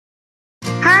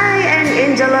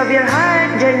angel of your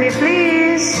heart, join me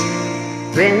please.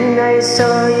 When I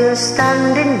saw you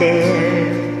standing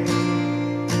there,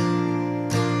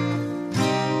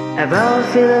 I about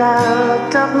fell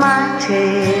out of my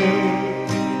chair.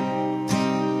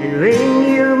 And when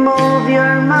you move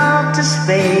your mouth to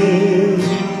speak,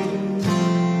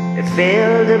 I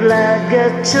feel the blood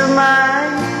get to my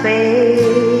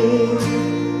face.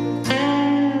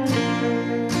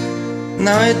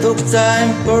 Now it took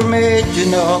time for me to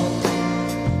know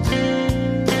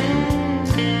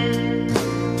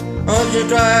what you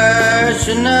try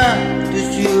to not to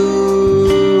you.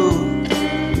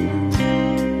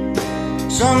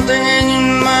 Something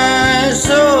in my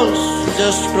soul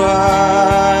just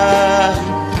cried.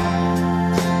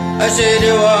 I said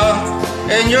you walk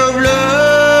in your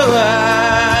blue eyes.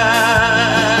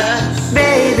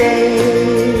 Baby,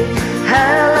 I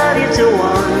love you to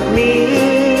want me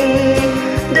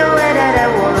the way that I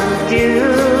want you,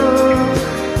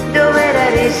 the way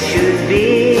that it should be.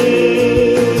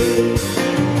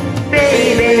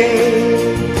 Baby,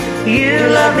 you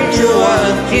love me to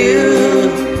want you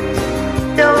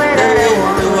the way that I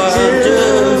want to.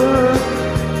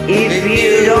 If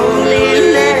you'd only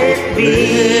let it be.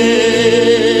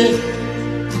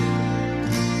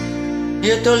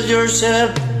 You told yourself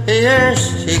years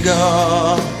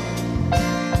ago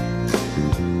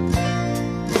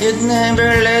you'd never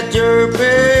let your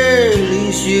pain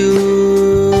lose you.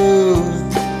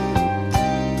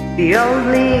 The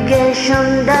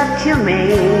obligation that you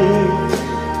made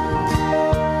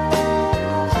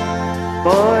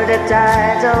for the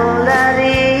title that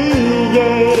he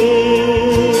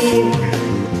gave.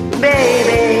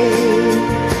 Baby,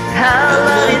 how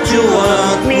love you to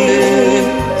want me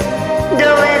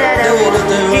the way that I want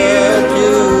you,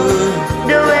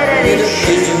 the way that it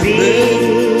should be.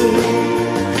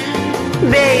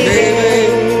 Baby,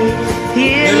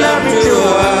 you love me to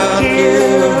want you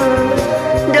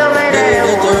the way that I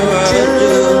want to.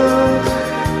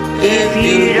 If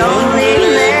you'd only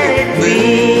let it be.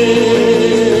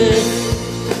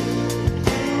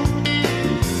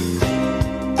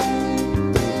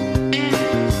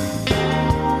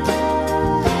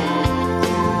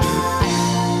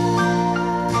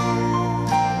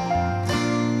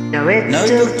 Now it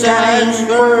took time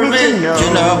for me to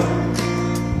know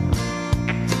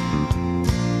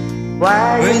why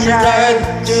you tried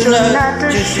so not to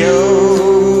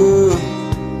show.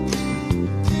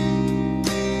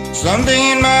 Something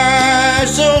in my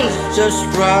soul just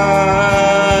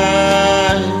cried.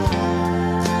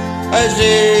 I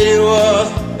said it was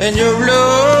in your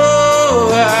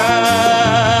blue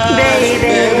eyes.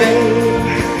 Baby,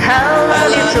 how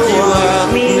love you to want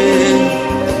me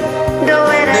the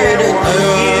way that I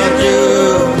want you,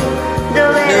 the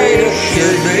way that it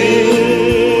should be.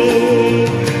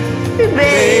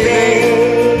 Baby,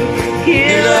 you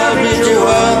love me to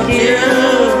want you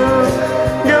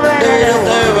the way that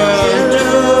I want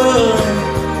you.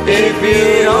 If you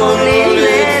only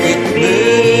let it be.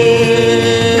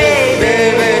 Baby,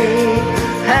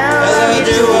 how love you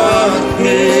to want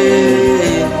me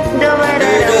the way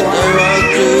that I want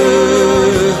you,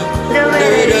 the way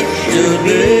that it should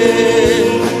be.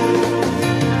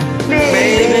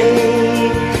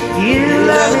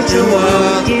 To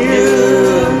want you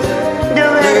the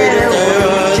way that I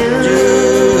want to.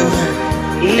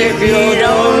 If you'd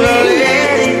only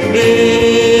let it be.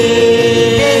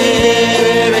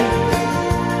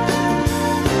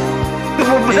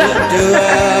 You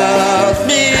love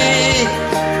me.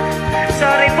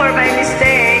 Sorry for my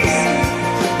mistakes.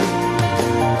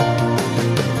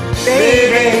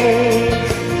 Baby,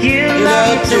 you love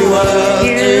me to want